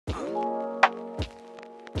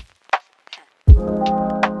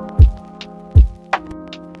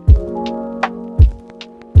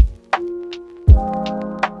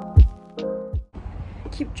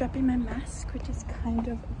mask, which is kind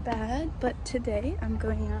of bad, but today I'm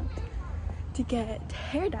going out to get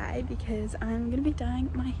hair dye because I'm gonna be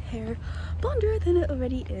dyeing my hair blonder than it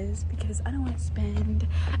already is because I don't want to spend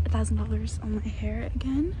 $1,000 on my hair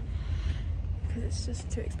again because it's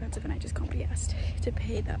just too expensive and I just can't be asked to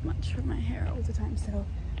pay that much for my hair all the time. So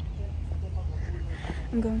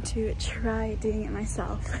I'm going to try doing it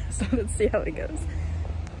myself. So let's see how it goes.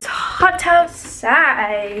 It's hot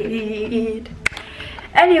outside.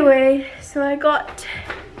 Anyway, so I got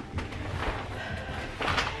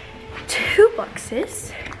 2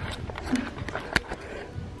 boxes.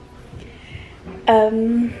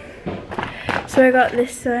 So I got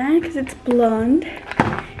this one because it's blonde,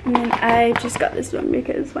 and then I just got this one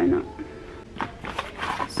because why not?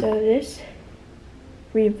 So this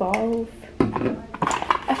Revolve.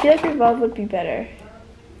 I feel like Revolve would be better.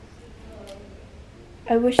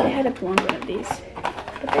 I wish they had a blonde one of these,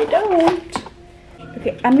 but they don't.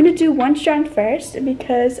 Okay, I'm gonna do one strand first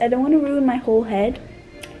because I don't want to ruin my whole head.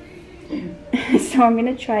 So I'm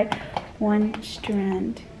gonna try one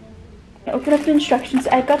strand. I open up the instructions.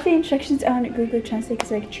 I got the instructions on Google Translate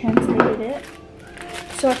because I translated it.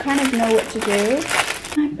 So I kind of know what to do.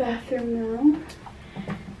 My bathroom now.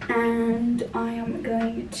 And I am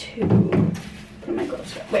going to put my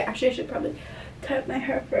gloves on. Wait, actually I should probably tie up my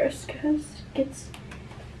hair first because it gets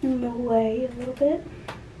in the way a little bit.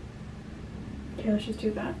 Okay, let's just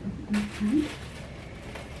do that.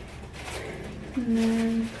 And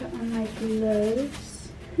then put on my gloves.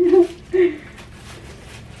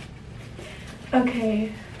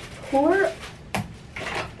 Okay, pour.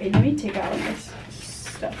 Wait, let me take out all my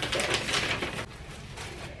stuff first.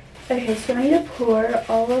 Okay, so I need to pour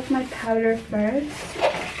all of my powder first.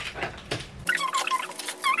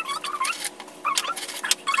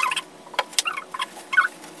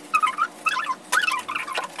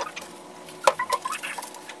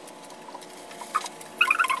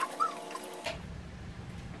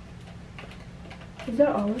 Is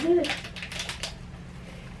that all of it?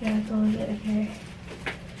 Yeah, that's all of it, okay.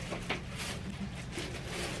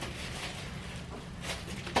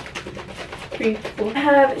 Pretty cool. I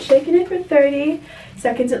have shaken it for 30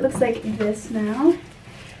 seconds. It looks like this now.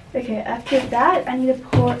 Okay, after that, I need to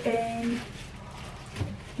pour in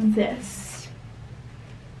this.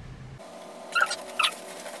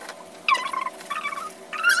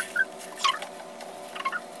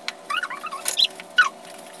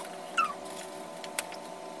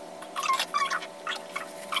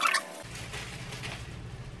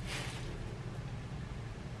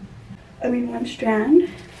 I mean, one strand.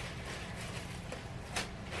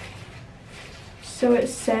 So it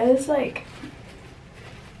says like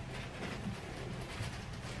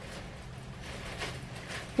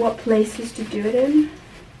what places to do it in,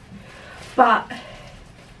 but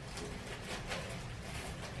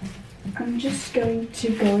I'm just going to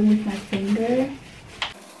go in with my finger.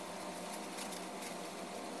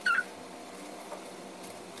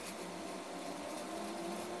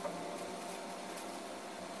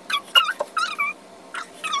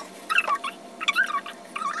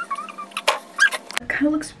 Kind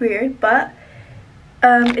of looks weird, but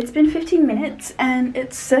it's been 15 minutes and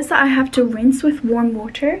it says that I have to rinse with warm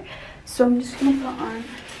water, so I'm just gonna put on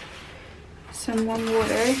some warm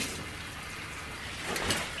water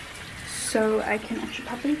so I can actually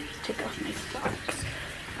probably just take off my socks.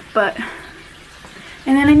 But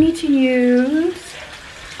and then I need to use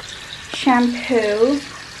shampoo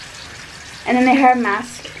and then the hair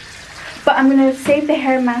mask, but I'm gonna save the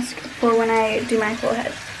hair mask for when I do my full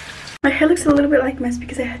head. My hair looks a little bit like a mess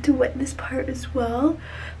because I had to wet this part as well.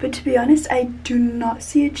 But to be honest, I do not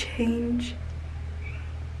see a change.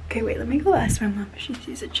 Okay, wait, let me go ask my mom if she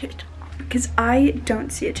sees a change. Because I don't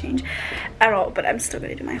see a change at all. But I'm still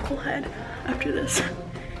going to do my whole head after this.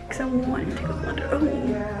 Because I want to go blonder. Oh,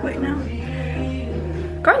 wait, now.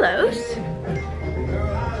 Carlos?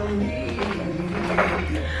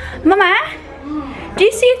 Mama? Do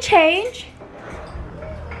you see a change?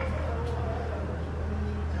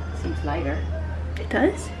 Seems lighter. It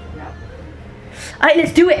does? Yeah. Alright,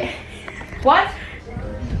 let's do it. What?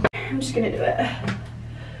 I'm just gonna do it.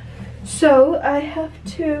 So I have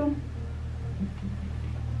to.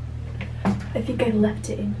 I think I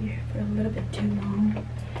left it in here for a little bit too long.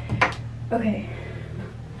 Okay.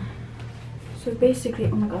 So basically,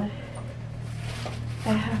 oh my god.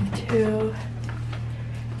 I have to.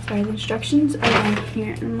 Sorry, the instructions are on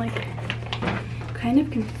here and I'm like kind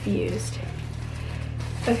of confused.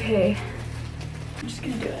 Okay, I'm just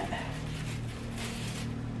gonna do it.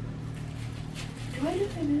 Do I do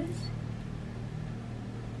it like this?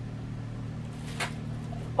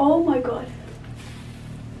 Oh my god.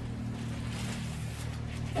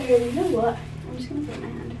 Okay, you know what? I'm just gonna put it in my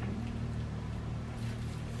hand.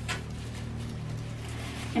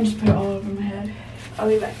 And just put it all over my head. I'll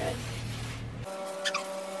be back, guys.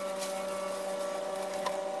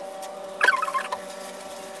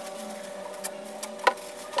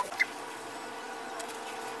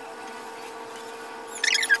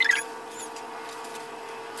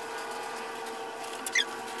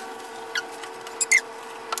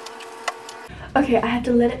 Okay, I had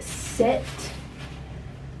to let it sit.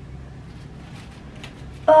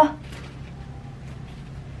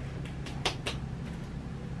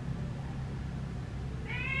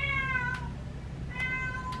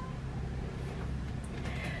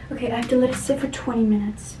 Okay, I have to let it sit for 20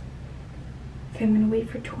 minutes. Okay, I'm gonna wait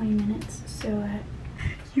for 20 minutes so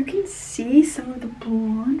you can see some of the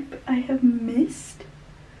blonde, but I have missed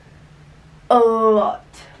a lot.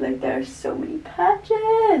 Like, there are so many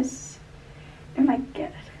patches. Oh my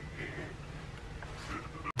god.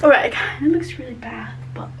 Alright, it kind of looks really bad,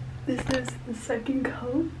 but this is the second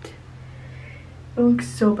coat. It looks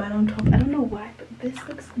so bad on top. I don't know why, but this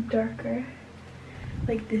looks darker.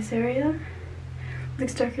 Like this area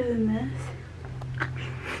looks darker than this. I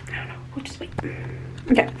don't know. We'll just wait.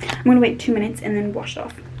 Okay, I'm gonna wait 2 minutes and then wash it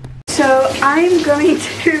off. So I'm going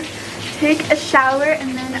to take a shower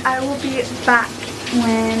and then I will be back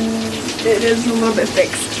when it is a little bit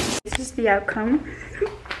fixed. This is the outcome.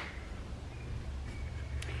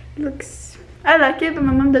 It looks, I like it, but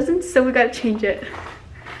my mom doesn't, so we gotta change it.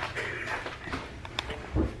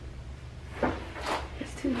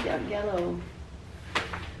 It's too dark yellow.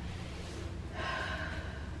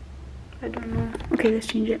 I don't know. Okay, let's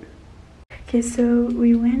change it. Okay, so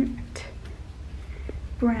we went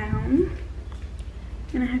brown.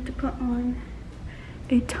 And I have to put on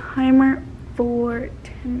a timer for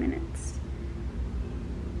 10 minutes.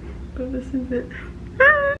 Oh, this is it.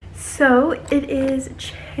 So it is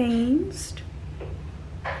changed.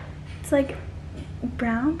 It's like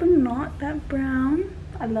brown, but not that brown.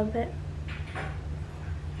 I love it.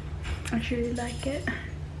 I really like it.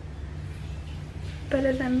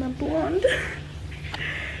 Better than the blonde.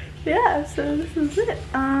 Yeah, so this is it.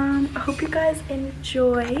 I hope you guys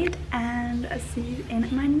enjoyed and I'll see you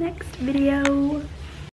in my next video.